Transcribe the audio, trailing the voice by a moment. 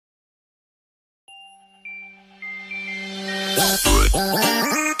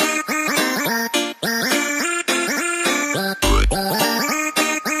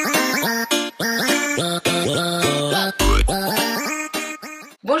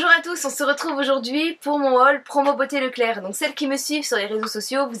Bonjour à tous, on se retrouve aujourd'hui pour mon haul promo Beauté Leclerc. Donc celles qui me suivent sur les réseaux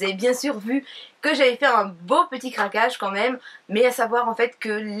sociaux, vous avez bien sûr vu que j'avais fait un beau petit craquage quand même. Mais à savoir en fait que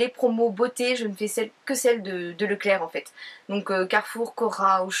les promos beauté, je ne fais que celles de Leclerc en fait. Donc Carrefour,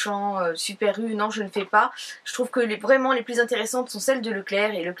 Cora, Auchan, Super U, non je ne fais pas. Je trouve que vraiment les plus intéressantes sont celles de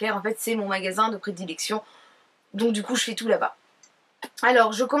Leclerc. Et Leclerc en fait c'est mon magasin de prédilection. Donc du coup je fais tout là-bas.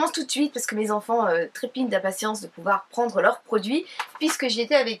 Alors je commence tout de suite parce que mes enfants trépignent d'impatience de pouvoir prendre leurs produits puisque j'y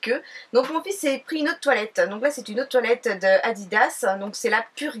étais avec eux. Donc mon fils s'est pris une autre toilette, donc là c'est une autre toilette de Adidas, donc c'est la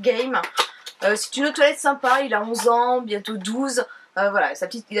Pure Game. C'est une autre toilette sympa, il a 11 ans, bientôt 12. Voilà,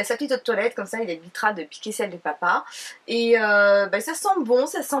 il a sa petite autre toilette, comme ça il évitera de piquer celle de papa. Et ça sent bon,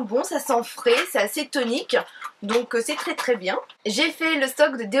 ça sent frais, c'est assez tonique. Donc c'est très très bien. J'ai fait le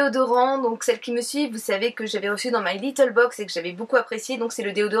stock de déodorant, donc celles qui me suivent, vous savez que j'avais reçu dans my little box et que j'avais beaucoup apprécié, donc c'est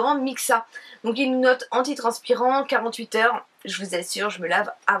le déodorant Mixa. Donc il une note antitranspirant, 48 heures, je vous assure, je me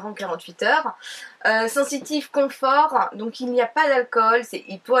lave avant 48 heures. Sensitif confort, donc il n'y a pas d'alcool, c'est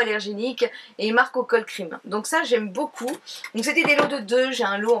hypoallergénique et il marque au cold cream. Donc ça j'aime beaucoup. Donc c'était des lots de 2, j'ai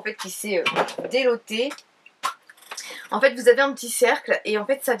un lot en fait qui s'est déloté. En fait vous avez un petit cercle et en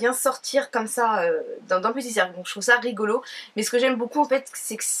fait ça vient sortir comme ça dans un petit cercle, donc je trouve ça rigolo. Mais ce que j'aime beaucoup en fait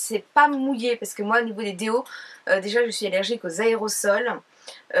c'est que c'est pas mouillé, parce que moi au niveau des déos, déjà je suis allergique aux aérosols.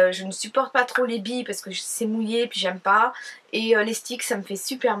 Je ne supporte pas trop les billes parce que c'est mouillé puis j'aime pas. Et les sticks ça me fait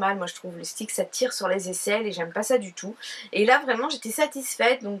super mal, moi je trouve. Les sticks ça tire sur les aisselles et j'aime pas ça du tout. Et là vraiment j'étais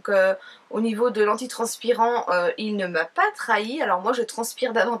satisfaite. Donc au niveau de l'antitranspirant il ne m'a pas trahi. Alors moi je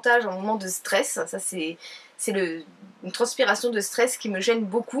transpire davantage en moment de stress. Ça c'est une transpiration de stress qui me gêne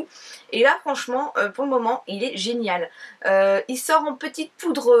beaucoup. Et là franchement pour le moment il est génial. Il sort en petite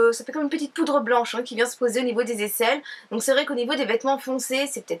poudre, ça fait comme une petite poudre blanche qui vient se poser au niveau des aisselles. Donc c'est vrai qu'au niveau des vêtements foncés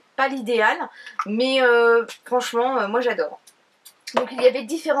c'est peut-être pas l'idéal, mais franchement moi j'adore. Donc il y avait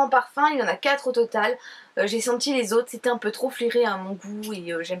différents parfums, il y en a 4 au total. J'ai senti les autres, c'était un peu trop flairé à mon goût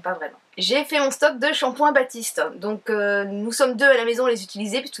et j'aime pas vraiment. J'ai fait mon stock de shampoings Baptiste. Donc nous sommes 2 à la maison à les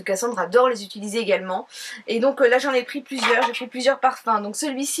utiliser puisque Cassandra adore les utiliser également. Et donc là j'en ai pris plusieurs, j'ai pris plusieurs parfums. Donc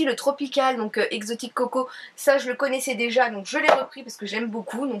celui-ci, le Tropical, donc exotique coco, ça je le connaissais déjà, donc je l'ai repris parce que j'aime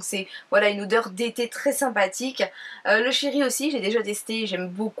beaucoup. Donc c'est voilà une odeur d'été très sympathique. Le Chéri aussi, j'ai déjà testé, j'aime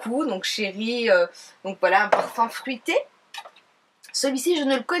beaucoup. Donc Chéri, donc voilà un parfum fruité. Celui-ci je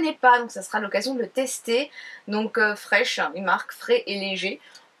ne le connais pas, donc ça sera l'occasion de le tester. Donc fraîche, une marque frais et léger.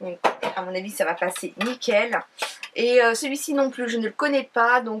 Donc à mon avis ça va passer nickel. Et celui-ci non plus je ne le connais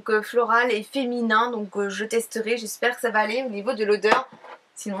pas, donc floral et féminin. Donc je testerai, j'espère que ça va aller au niveau de l'odeur.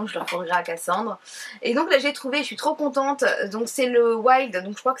 Sinon je le referai à Cassandre. Et donc là j'ai trouvé, je suis trop contente. Donc c'est le Wild,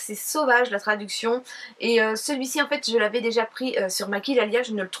 donc je crois que c'est sauvage la traduction. Et celui-ci en fait je l'avais déjà pris sur Maquillalia,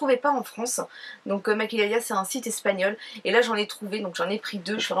 je ne le trouvais pas en France. Donc Maquillalia c'est un site espagnol. Et là j'en ai trouvé, donc j'en ai pris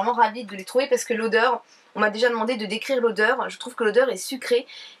 2. Je suis vraiment ravie de les trouver parce que l'odeur, on m'a déjà demandé de décrire l'odeur. Je trouve que l'odeur est sucrée.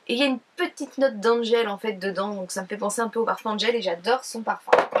 Et il y a une petite note d'Angel en fait dedans. Donc ça me fait penser un peu au parfum Angel et j'adore son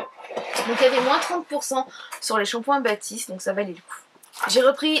parfum. Donc il y avait moins 30% sur les shampoings Baptiste, donc ça valait le coup. J'ai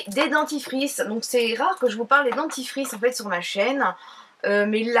repris des dentifrices, donc c'est rare que je vous parle des dentifrices en fait sur ma chaîne.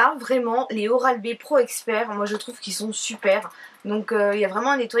 Mais là vraiment les Oral-B Pro Expert, moi je trouve qu'ils sont super. Donc il y a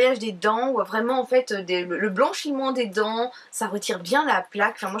vraiment un nettoyage des dents, ou vraiment en fait le blanchiment des dents, ça retire bien la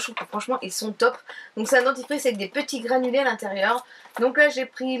plaque. Enfin moi je trouve que franchement ils sont top. Donc c'est un dentifrice avec des petits granulés à l'intérieur. Donc là j'ai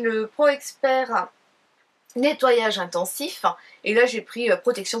pris le Pro Expert nettoyage intensif et là j'ai pris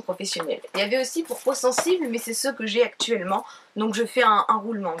protection professionnelle. Il y avait aussi pour peau sensible mais c'est ceux que j'ai actuellement, donc je fais un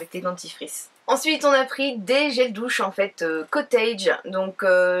roulement avec les dentifrices. Ensuite on a pris des gels douche en fait cottage, donc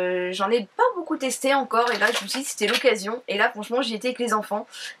j'en ai pas beaucoup testé encore et là je me suis dit c'était l'occasion et là franchement j'y étais avec les enfants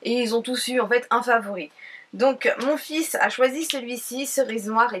et ils ont tous eu en fait un favori. Donc mon fils a choisi celui-ci, cerise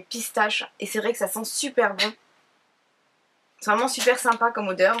noire et pistache, et c'est vrai que ça sent super bon. C'est vraiment super sympa comme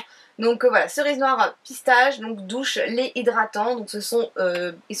odeur. Donc voilà, cerise noire, pistache, donc douche, lait hydratant. Donc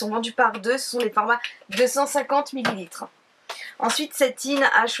ils sont vendus par 2, ce sont les formats 250 ml. Ensuite Satine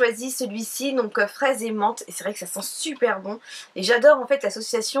a choisi celui-ci, donc fraise et menthe. Et c'est vrai que ça sent super bon. Et j'adore en fait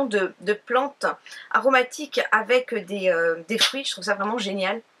l'association de plantes aromatiques avec des fruits. Je trouve ça vraiment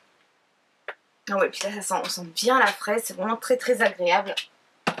génial. Ah ouais, puis là on sent bien la fraise, c'est vraiment très très agréable.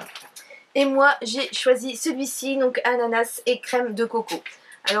 Et moi j'ai choisi celui-ci, donc ananas et crème de coco.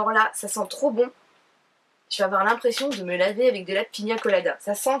 Alors là ça sent trop bon. je vais avoir l'impression de me laver avec de la pina colada.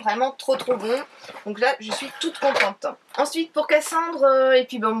 Ça sent vraiment trop bon. Donc là, je suis toute contente. Ensuite, pour Cassandre, et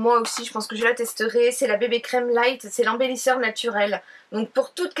puis bon, moi aussi, je pense que je la testerai, c'est la bébé crème light, c'est l'embellisseur naturel. Donc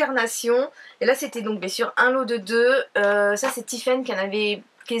pour toute carnation. Et là, c'était donc bien sûr un lot de 2. Ça, c'est Tiffen qui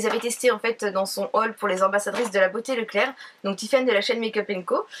les avait testés en fait dans son haul pour les ambassadrices de la Beauté Leclerc. Donc Tiffen de la chaîne Make Up &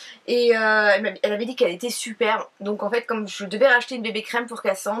 Co. Et elle avait dit qu'elle était super. Donc en fait, comme je devais racheter une bébé crème pour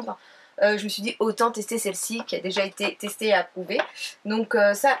Cassandre, je me suis dit autant tester celle-ci qui a déjà été testée et approuvée. Donc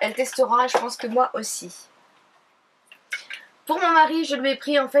ça, elle testera, je pense que moi aussi. Pour mon mari, je lui ai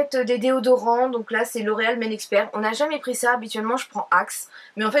pris en fait des déodorants. Donc là, c'est L'Oréal Men Expert. On n'a jamais pris ça. Habituellement, je prends Axe.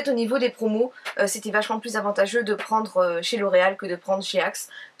 Mais en fait, au niveau des promos, c'était vachement plus avantageux de prendre chez L'Oréal que de prendre chez Axe.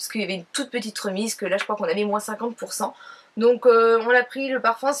 Parce qu'il y avait une toute petite remise, que là, je crois qu'on avait moins 50%. Donc on l'a pris, le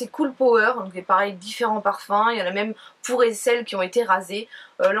parfum c'est Cool Power, donc c'est pareil, différents parfums, il y en a même pour et celles qui ont été rasées.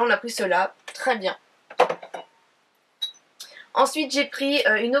 Là on a pris cela, très bien. Ensuite j'ai pris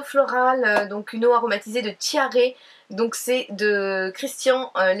une eau florale, donc une eau aromatisée de Tiare, donc c'est de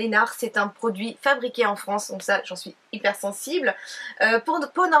Christian Lénard, c'est un produit fabriqué en France, donc ça j'en suis hyper sensible. Pour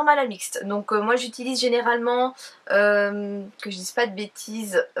peau normale à mixte, donc moi j'utilise généralement, que je dise pas de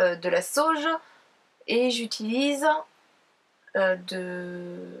bêtises, de la sauge, et j'utilise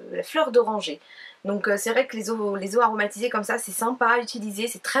de la fleur d'oranger. Donc c'est vrai que les eaux aromatisées comme ça c'est sympa à utiliser,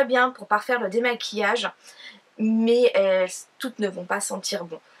 c'est très bien pour parfaire le démaquillage, mais toutes ne vont pas sentir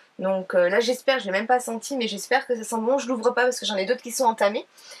bon. Donc là j'espère, je l'ai même pas senti, mais j'espère que ça sent bon. Je l'ouvre pas parce que j'en ai d'autres qui sont entamées.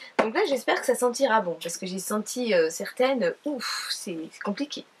 Donc là j'espère que ça sentira bon, parce que j'ai senti certaines, ouf, c'est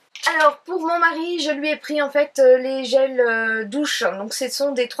compliqué. Alors pour mon mari, je lui ai pris en fait les gels douche, donc ce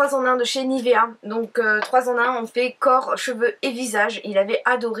sont des 3 en 1 de chez Nivea, donc 3 en 1 on fait corps, cheveux et visage, il avait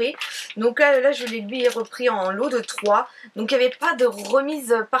adoré, donc là je lui ai repris en lot de 3, donc il n'y avait pas de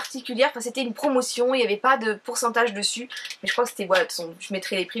remise particulière, enfin c'était une promotion, il n'y avait pas de pourcentage dessus, mais je crois que c'était, voilà, je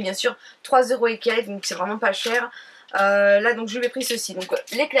mettrai les prix bien sûr, 3 € et quelques, donc c'est vraiment pas cher. Là donc je lui ai pris ceci, donc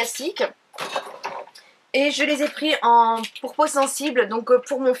les classiques. Et je les ai pris pour peau sensible, donc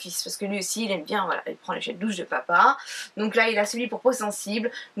pour mon fils, parce que lui aussi il aime bien, voilà, il prend les gels douche de papa. Donc là il a celui pour peau sensible,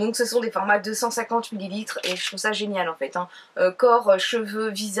 donc ce sont des formats 250 ml et je trouve ça génial en fait. Hein. Corps, cheveux,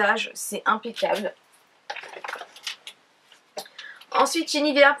 visage, c'est impeccable. Ensuite chez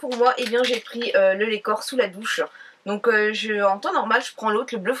Nivea pour moi, eh bien j'ai pris le lait corps sous la douche. Donc en temps normal je prends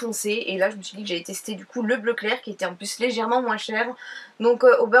l'autre, le bleu foncé, et là je me suis dit que j'allais tester du coup le bleu clair qui était en plus légèrement moins cher, donc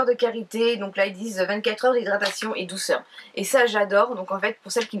au beurre de karité, donc là ils disent 24 heures d'hydratation et douceur, et ça j'adore. Donc en fait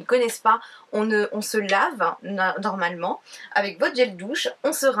pour celles qui ne connaissent pas, on se lave normalement avec votre gel douche,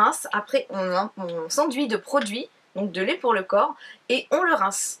 on se rince, après on s'enduit de produits, donc de lait pour le corps, et on le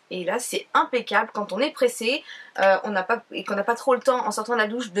rince. Et là c'est impeccable quand on est pressé et qu'on n'a pas trop le temps en sortant de la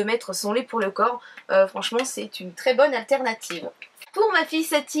douche de mettre son lait pour le corps. Franchement c'est une très bonne alternative. Pour ma fille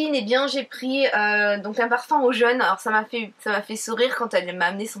Satine, eh bien j'ai pris donc un parfum au jaune. Alors ça m'a fait sourire quand elle m'a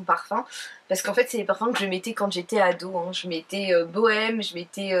amené son parfum, parce qu'en fait c'est les parfums que je mettais quand j'étais ado. Hein. Je mettais Bohème, je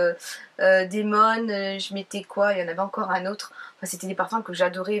mettais Démon, je mettais quoi, il y en avait encore un autre. Enfin, c'était des parfums que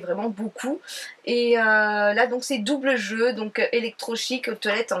j'adorais vraiment beaucoup. Et là donc c'est double jeu, donc électro-chic aux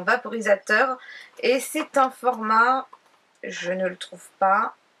toilettes en vaporisateur. Et c'est un format, je ne le trouve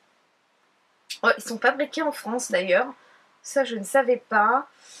pas. Oh, ils sont fabriqués en France d'ailleurs. Ça je ne savais pas.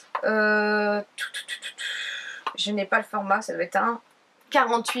 Je n'ai pas le format, ça doit être un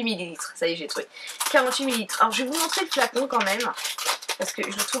 48 ml. Ça y est, j'ai trouvé. 48 ml. Alors je vais vous montrer le flacon quand même, parce que je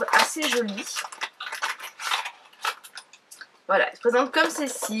le trouve assez joli. Voilà, il se présente comme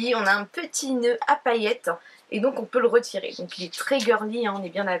ceci. On a un petit nœud à paillettes et donc on peut le retirer. Donc il est très girly, hein, on est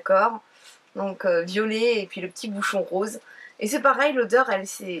bien d'accord. Donc violet et puis le petit bouchon rose. Et c'est pareil, l'odeur,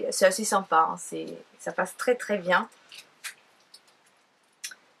 c'est assez sympa. Hein, ça passe très très bien.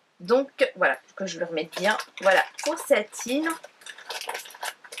 Donc voilà, que je le remette bien. Voilà, pour Satine.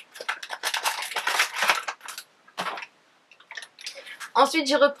 Ensuite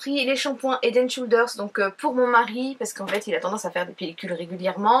j'ai repris les shampoings Head & Shoulders, donc pour mon mari, parce qu'en fait il a tendance à faire des pellicules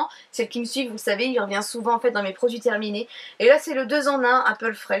régulièrement. Celles qui me suivent, vous savez, il revient souvent en fait dans mes produits terminés. Et là c'est le 2 en 1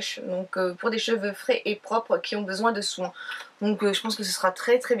 Apple Fresh, donc pour des cheveux frais et propres qui ont besoin de soins. Donc je pense que ce sera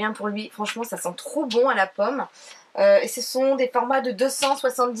très très bien pour lui. Franchement ça sent trop bon à la pomme. Et ce sont des formats de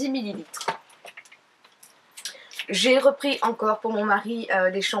 270 ml. J'ai repris encore pour mon mari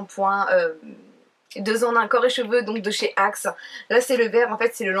des shampoings 2 ans d'un corps et cheveux, donc de chez Axe. Là c'est le vert, en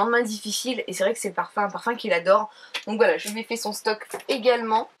fait c'est le lendemain difficile et c'est vrai que c'est le parfum, un parfum qu'il adore. Donc voilà, je lui ai fait son stock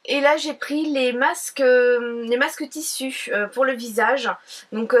également. Et là j'ai pris les masques tissus pour le visage.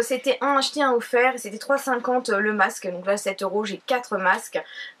 Donc c'était un acheté, un offert, c'était 3,50 le masque. Donc là 7 €, j'ai 4 masques.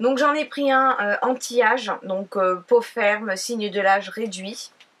 Donc j'en ai pris un anti-âge, donc peau ferme, signe de l'âge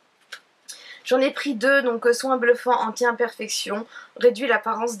réduit. J'en ai pris 2, donc soin bluffant anti-imperfection, réduit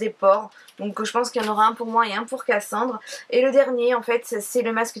l'apparence des pores. Donc je pense qu'il y en aura un pour moi et un pour Cassandre. Et le dernier en fait c'est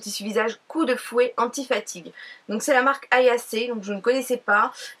le masque tissu visage coup de fouet anti-fatigue. Donc c'est la marque IAC, donc je ne connaissais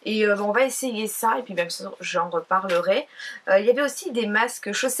pas. Et on va essayer ça et puis bien sûr j'en reparlerai. Il y avait aussi des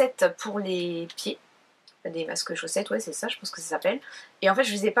masques chaussettes pour les pieds. Des masques chaussettes, ouais c'est ça, je pense que ça s'appelle. Et en fait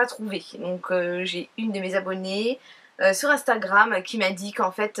je ne les ai pas trouvés. Donc j'ai une de mes abonnées sur Instagram qui m'a dit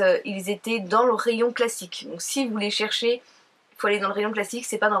qu'en fait ils étaient dans le rayon classique. Donc si vous les cherchez, il faut aller dans le rayon classique,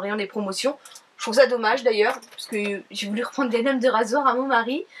 c'est pas dans le rayon des promotions. Je trouve ça dommage d'ailleurs, parce que j'ai voulu reprendre des lames de rasoir à mon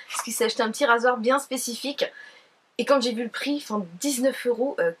mari, parce qu'il s'est acheté un petit rasoir bien spécifique. Et quand j'ai vu le prix, ils font 19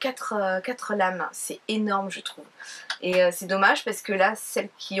 €, 4 lames. C'est énorme je trouve. Et c'est dommage parce que là, celles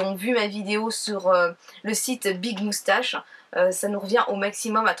qui ont vu ma vidéo sur le site Big Moustache, ça nous revient au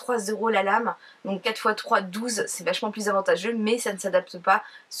maximum à 3 € la lame. Donc 4 x 3, 12, c'est vachement plus avantageux, mais ça ne s'adapte pas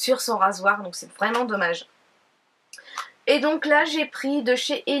sur son rasoir, donc c'est vraiment dommage. Et donc là, j'ai pris de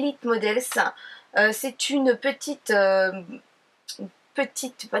chez Elite Models. C'est une petite,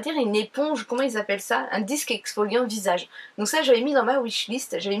 pas dire une éponge, comment ils appellent ça? Un disque exfoliant visage. Donc ça, j'avais mis dans ma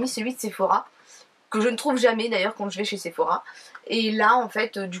wishlist, j'avais mis celui de Sephora, que je ne trouve jamais d'ailleurs quand je vais chez Sephora. Et là en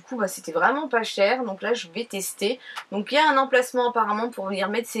fait du coup c'était vraiment pas cher, donc là je vais tester. Donc il y a un emplacement apparemment pour venir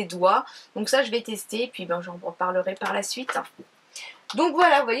mettre ses doigts, donc ça je vais tester et puis j'en reparlerai par la suite. Donc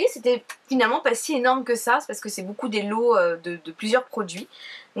voilà, vous voyez, c'était finalement pas si énorme que ça, c'est parce que c'est beaucoup des lots de plusieurs produits.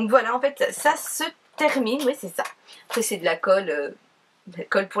 Donc voilà, en fait ça se termine, oui c'est ça. Après c'est de la colle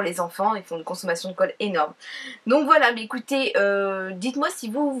pour les enfants, ils font une consommation de colle énorme. Donc voilà, mais écoutez, dites-moi si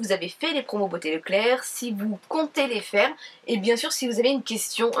vous avez fait les promos Beauté Leclerc, si vous comptez les faire, et bien sûr si vous avez une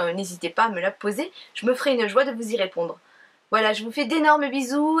question, n'hésitez pas à me la poser, je me ferai une joie de vous y répondre. Voilà, je vous fais d'énormes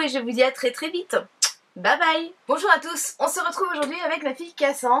bisous et je vous dis à très très vite. Bye bye. Bonjour à tous, on se retrouve aujourd'hui avec ma fille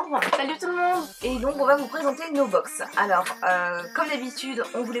Cassandre. Salut tout le monde. Et donc on va vous présenter nos box. Alors, comme d'habitude,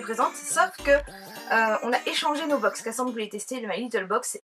 on vous les présente, sauf que on a échangé nos box. Cassandre voulait tester le My Little Box